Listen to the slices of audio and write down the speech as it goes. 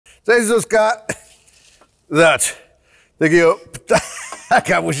Cześć Zuzka! Zobacz, takiego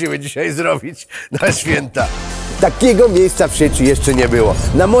ptaka musimy dzisiaj zrobić na święta. Takiego miejsca w sieci jeszcze nie było.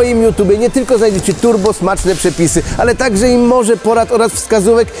 Na moim YouTubie nie tylko znajdziecie turbo smaczne przepisy, ale także i morze porad oraz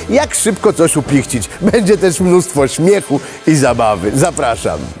wskazówek, jak szybko coś upichcić. Będzie też mnóstwo śmiechu i zabawy.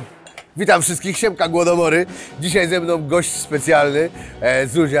 Zapraszam. Witam wszystkich, siemka głodomory. Dzisiaj ze mną gość specjalny,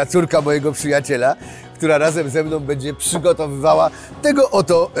 Zuzia, córka mojego przyjaciela, która razem ze mną będzie przygotowywała tego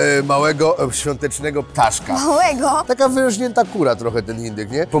oto małego, świątecznego ptaszka. Małego? Taka wyrośnięta kura trochę ten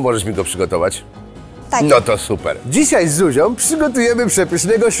indyk, nie? Pomożesz mi go przygotować? Tak. No to super. Dzisiaj z Zuzią przygotujemy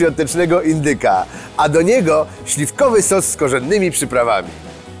przepysznego, świątecznego indyka, a do niego śliwkowy sos z korzennymi przyprawami.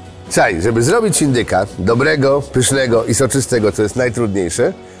 Słuchaj, żeby zrobić indyka dobrego, pysznego i soczystego, co jest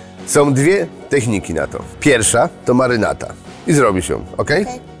najtrudniejsze, są dwie techniki na to. Pierwsza to marynata i zrobisz ją, ok?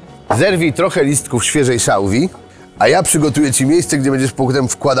 Zerwij trochę listków świeżej szałwi, a ja przygotuję ci miejsce, gdzie będziesz potem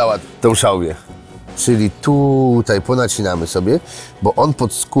wkładała tą szałwię. Czyli tutaj ponacinamy sobie, bo on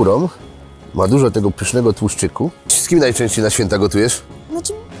pod skórą ma dużo tego pysznego tłuszczyku. Z kim najczęściej na święta gotujesz?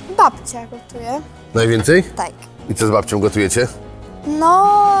 Znaczy babcia gotuje. Najwięcej? Tak. I co z babcią gotujecie?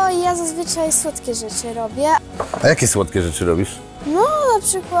 No, ja zazwyczaj słodkie rzeczy robię. A jakie słodkie rzeczy robisz? No, na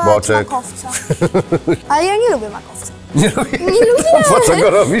przykład Boczek. makowca. Ale ja nie lubię makowca. Nie lubię. Nie lubię. Po co go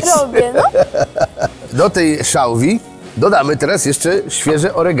robisz? Robię, no. Do tej szałwi dodamy teraz jeszcze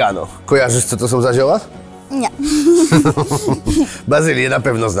świeże oregano. Kojarzysz, co to są za zioła? Nie. Bazylię na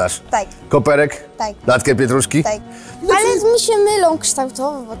pewno znasz. Tak. Koperek? Tak. Latkę pietruszki? Tak. Ale mi się mylą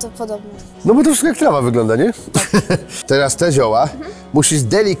kształtowo, bo to podobne. No bo to wszystko jak trawa wygląda, nie? Teraz te zioła musisz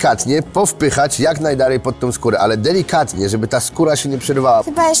delikatnie powpychać jak najdalej pod tą skórę, ale delikatnie, żeby ta skóra się nie przerwała.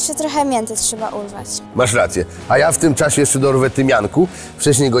 Chyba jeszcze trochę mięty trzeba urwać. Masz rację. A ja w tym czasie jeszcze dorwę tymianku.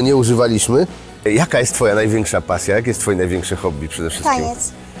 Wcześniej go nie używaliśmy. Jaka jest twoja największa pasja? Jakie jest twoje największe hobby przede wszystkim?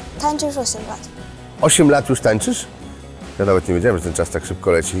 Taniec. Tańczę już 8 lat. 8 lat już tańczysz? Ja nawet nie wiedziałem, że ten czas tak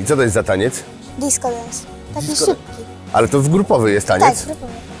szybko leci. I co to jest za taniec? Disco dance. Taki szybki. Ale to w grupowy jest taniec? Tak,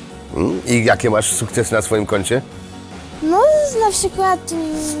 grupowy. I jakie masz sukcesy na swoim koncie? No, na przykład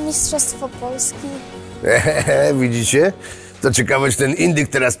Mistrzostwo Polski. Widzicie? To ciekawe, czy ten indyk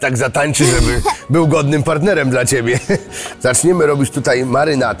teraz tak zatańczy, żeby był godnym partnerem dla ciebie. Zaczniemy robić tutaj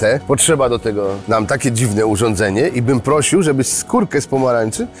marynatę. Potrzeba do tego nam takie dziwne urządzenie i bym prosił, żebyś skórkę z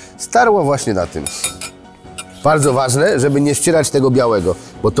pomarańczy starła właśnie na tym. Bardzo ważne, żeby nie ścierać tego białego,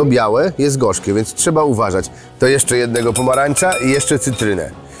 bo to białe jest gorzkie, więc trzeba uważać. To jeszcze jednego pomarańcza i jeszcze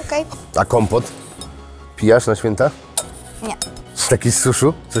cytrynę. Okej. A kompot? Pijasz na święta? Nie. Taki z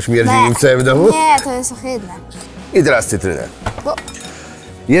suszu? Co śmierdzi nim w całym domu? Nie, to jest ohydne. I teraz cytrynę. Bo...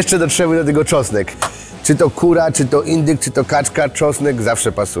 Jeszcze dotrzemy do tego czosnek. Czy to kura, czy to indyk, czy to kaczka, czosnek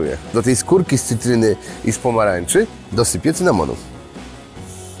zawsze pasuje. Do tej skórki z cytryny i z pomarańczy dosypię cynamonu.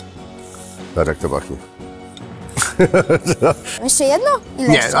 Zobacz, jak to pachnie. Jeszcze jedno? Ile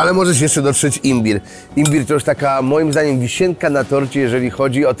Nie, jeszcze? ale możesz jeszcze dotrzeć imbir. Imbir to już taka, moim zdaniem, wisienka na torcie, jeżeli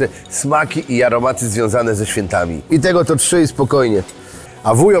chodzi o te smaki i aromaty związane ze świętami. I tego to 3 spokojnie.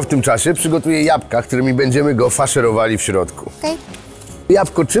 A wujo w tym czasie przygotuje jabłka, którymi będziemy go faszerowali w środku. Okej.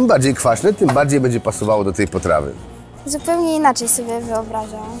 Jabłko czym bardziej kwaśne, tym bardziej będzie pasowało do tej potrawy. Zupełnie inaczej sobie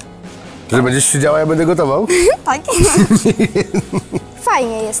wyobrażam. Że będziesz siedziała, ja będę gotował? Tak.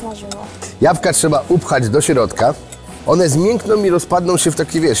 Fajnie jest na żywo. Jabłka trzeba upchać do środka. One zmiękną i rozpadną się w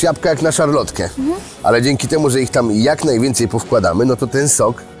takie, wiesz, jabłka jak na szarlotkę. Ale dzięki temu, że ich tam jak najwięcej powkładamy, no to ten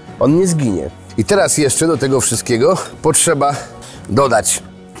sok, on nie zginie. I teraz jeszcze do tego wszystkiego potrzeba dodać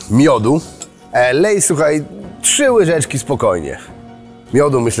miodu. Lej, słuchaj, 3 łyżeczki spokojnie.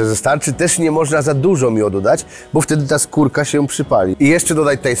 Miodu myślę, że starczy. Też nie można za dużo miodu dać, bo wtedy ta skórka się przypali. I jeszcze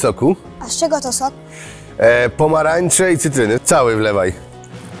dodaj tutaj soku. A z czego to sok? Pomarańcze i cytryny. Cały wlewaj.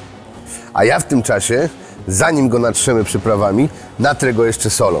 A ja w tym czasie, zanim go natrzemy przyprawami, natrę go jeszcze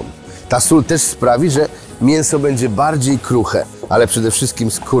solą. Ta sól też sprawi, że mięso będzie bardziej kruche, ale przede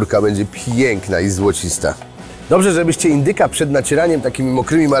wszystkim skórka będzie piękna i złocista. Dobrze, żebyście indyka przed nacieraniem takimi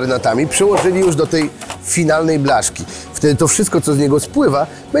mokrymi marynatami przełożyli już do tej finalnej blaszki. Wtedy to wszystko, co z niego spływa,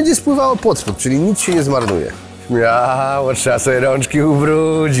 będzie spływało pod spód, czyli nic się nie zmarnuje. Śmiało, trzeba sobie rączki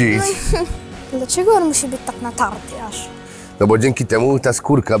ubrudzić. Dlaczego on musi być tak natarty aż? No bo dzięki temu ta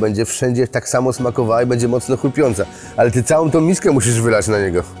skórka będzie wszędzie tak samo smakowała i będzie mocno chrupiąca. Ale ty całą tą miskę musisz wylać na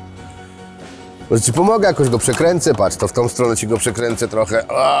niego. Może ci pomogę, jakoś go przekręcę, patrz, to w tą stronę ci go przekręcę trochę.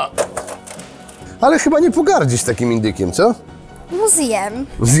 O! Ale chyba nie pogardzisz takim indykiem, co? No zjem.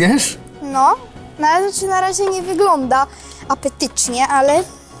 Zjesz? No, na razie nie wygląda apetycznie, ale...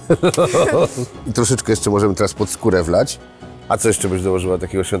 I troszeczkę jeszcze możemy teraz pod skórę wlać. A co jeszcze byś dołożyła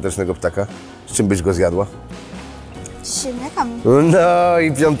takiego świątecznego ptaka? Z czym byś go zjadła? Z ziemniakami. No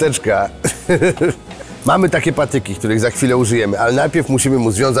i piąteczka. Mamy takie patyki, których za chwilę użyjemy, ale najpierw musimy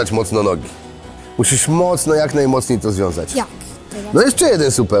mu związać mocno nogi. Musisz mocno, jak najmocniej to związać. Jak? No jeszcze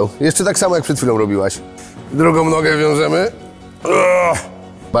jeden supeł. Jeszcze tak samo jak przed chwilą robiłaś. Drugą nogę wiążemy.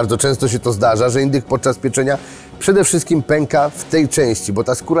 Bardzo często się to zdarza, że indyk podczas pieczenia przede wszystkim pęka w tej części, bo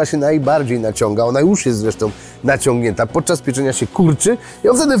ta skóra się najbardziej naciąga, ona już jest zresztą naciągnięta. Podczas pieczenia się kurczy i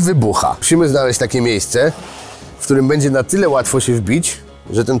on wtedy wybucha. Musimy znaleźć takie miejsce, w którym będzie na tyle łatwo się wbić,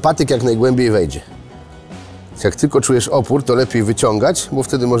 że ten patyk jak najgłębiej wejdzie. Jak tylko czujesz opór, to lepiej wyciągać, bo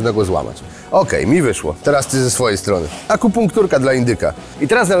wtedy można go złamać. Okej, mi wyszło. Teraz ty ze swojej strony. Akupunkturka dla indyka. I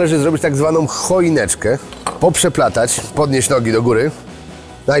teraz należy zrobić tak zwaną choineczkę. Poprzeplatać, podnieść nogi do góry.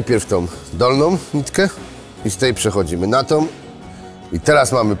 Najpierw tą dolną nitkę i z tej przechodzimy na tą. I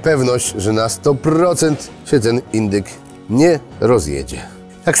teraz mamy pewność, że na 100% się ten indyk nie rozjedzie.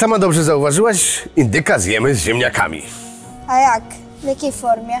 Tak samo dobrze zauważyłaś, indyka zjemy z ziemniakami. A jak? W jakiej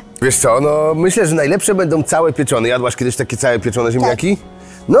formie? Wiesz co, no myślę, że najlepsze będą całe pieczone. Jadłaś kiedyś takie całe pieczone ziemniaki? Tak.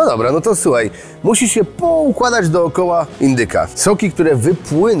 No dobra, no to słuchaj, musisz się poukładać dookoła indyka. Soki, które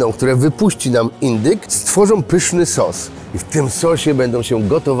wypłyną, które wypuści nam indyk, stworzą pyszny sos. I w tym sosie będą się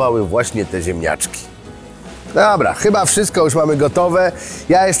gotowały właśnie te ziemniaczki. Dobra, chyba wszystko już mamy gotowe.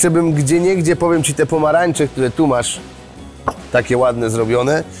 Ja jeszcze bym gdzieniegdzie, powiem ci, te pomarańcze, które tu masz, takie ładne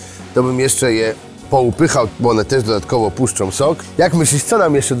zrobione, to bym jeszcze je poupychał, bo one też dodatkowo puszczą sok. Jak myślisz, co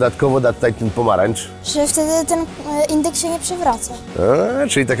nam jeszcze dodatkowo da tutaj ten pomarańcz? Że wtedy ten indyk się nie przewraca.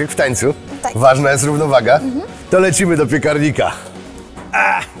 Czyli tak jak w tańcu. Tak. Ważna jest równowaga. To lecimy do piekarnika.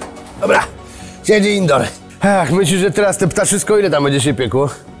 Dobra, siedzi indoor. Myślisz, że teraz te ptaszysko ile tam będzie się piekło?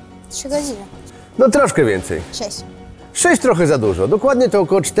 3 godziny. No troszkę więcej. 6. 6 trochę za dużo. Dokładnie to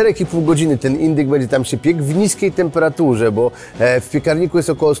około 4,5 godziny ten indyk będzie tam się piekł w niskiej temperaturze, bo w piekarniku jest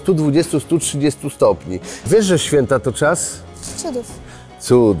około 120-130 stopni. Wiesz, że święta to czas? Cudów.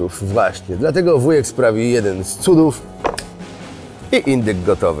 Cudów, właśnie. Dlatego wujek sprawi jeden z cudów i indyk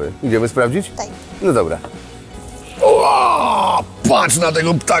gotowy. Idziemy sprawdzić? Tak. No dobra. O, patrz na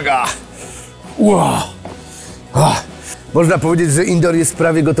tego ptaka! Wow. Można powiedzieć, że indoor jest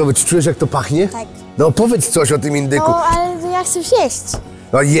prawie gotowy. Czy czujesz, jak to pachnie? Tak. No powiedz coś o tym indyku. No, ale ja chcę już jeść.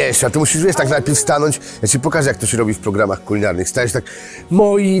 No jeść, a ty musisz, wiesz, tak najpierw stanąć. Ja ci pokażę, jak to się robi w programach kulinarnych. Stajesz tak,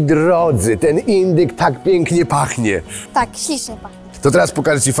 moi drodzy, ten indyk tak pięknie pachnie. Tak, ślicznie pachnie. To teraz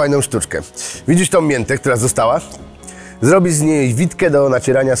pokażę ci fajną sztuczkę. Widzisz tą miętę, która została? Zrobisz z niej witkę do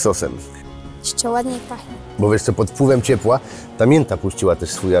nacierania sosem. Jeszcze ładniej pachnie. Bo wiesz co, pod wpływem ciepła ta mięta puściła też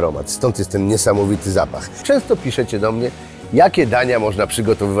swój aromat. Stąd jest ten niesamowity zapach. Często piszecie do mnie, jakie dania można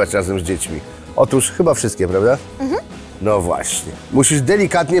przygotowywać razem z dziećmi. Otóż chyba wszystkie, prawda? No właśnie. Musisz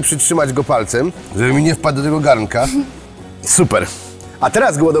delikatnie przytrzymać go palcem, żeby mi nie wpadł do tego garnka. Super. A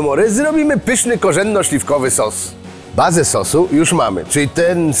teraz, głodomory, zrobimy pyszny korzenno-śliwkowy sos. Bazę sosu już mamy, czyli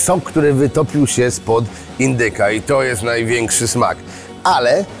ten sok, który wytopił się spod indyka i to jest największy smak.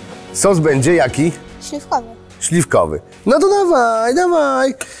 Ale sos będzie jaki? Śliwkowy. Śliwkowy. No to dawaj,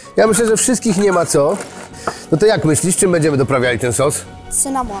 dawaj. Ja myślę, że wszystkich nie ma co. No to jak myślisz, czym będziemy doprawiali ten sos?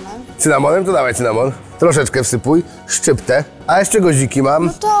 Cynamonem. Cynamonem? To dawaj cynamon. Troszeczkę wsypuj, szczyptę. A jeszcze goziki mam.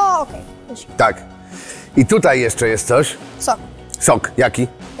 No to okej. Tak. I tutaj jeszcze jest coś. Sok. Sok. Jaki?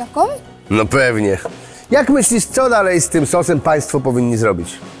 Jakowy? No pewnie. Jak myślisz, co dalej z tym sosem państwo powinni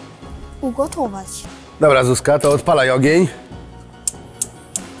zrobić? Ugotować. Dobra, Zuzka, to odpalaj ogień.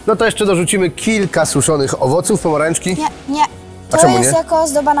 No to jeszcze dorzucimy kilka suszonych owoców, pomarańczki. Nie. A To czemu jest nie? jako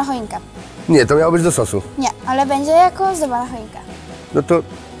ozdoba na choinkę. Nie, to miało być do sosu. Nie, ale będzie jako ozdoba na choinkę. No to...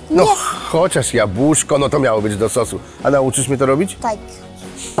 No Nie. chociaż jabłuszko, no to miało być do sosu. A nauczysz mnie to robić? Tak.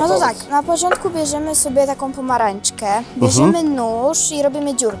 No to tak, na początku bierzemy sobie taką pomarańczkę, bierzemy nóż i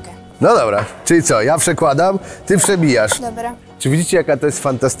robimy dziurkę. No dobra, czyli co, ja przekładam, ty przebijasz. Dobra. Czy widzicie, jaka to jest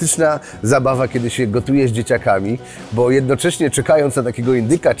fantastyczna zabawa, kiedy się gotuje z dzieciakami, bo jednocześnie czekając na takiego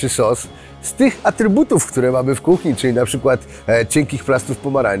indyka czy sos, z tych atrybutów, które mamy w kuchni, czyli na przykład cienkich plastów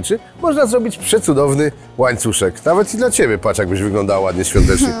pomarańczy, można zrobić przecudowny łańcuszek. Nawet i dla ciebie, patrz, jakbyś wyglądała ładnie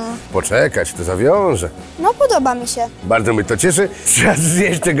świątecznie. Poczekać, to zawiążę. No podoba mi się. Bardzo mnie to cieszy. Trzeba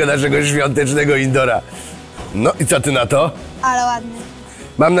zjeść tego naszego świątecznego indora. No i co ty na to? Ale ładny.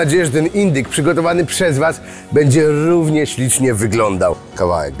 Mam nadzieję, że ten indyk przygotowany przez was będzie równie ślicznie wyglądał.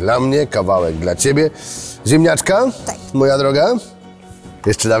 Kawałek dla mnie, kawałek dla ciebie. Ziemniaczka, Tak. moja droga.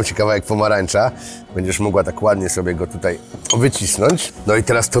 Jeszcze dam ci kawałek pomarańcza. Będziesz mogła tak ładnie sobie go tutaj wycisnąć. No i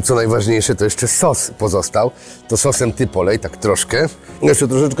teraz to, co najważniejsze, to jeszcze sos pozostał. To sosem ty polej, tak troszkę. Jeszcze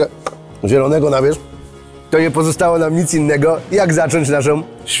troszeczkę zielonego nabierz. To nie pozostało nam nic innego, jak zacząć naszą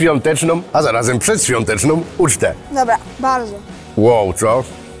świąteczną, a zarazem przedświąteczną ucztę. Dobra, bardzo. Wow, co?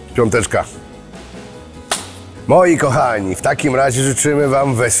 Piąteczka. Moi kochani, w takim razie życzymy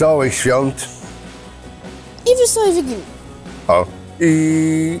wam wesołych świąt. I wesołej Wigilii. O,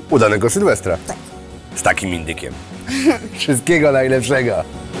 i udanego Sylwestra. Tak. Z takim indykiem. Wszystkiego najlepszego.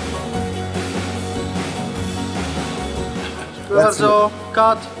 Dziękuję bardzo.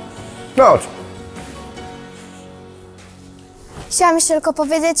 Kat. No, Chciałam jeszcze tylko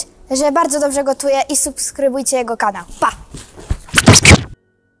powiedzieć, że bardzo dobrze gotuje i subskrybujcie jego kanał. Pa!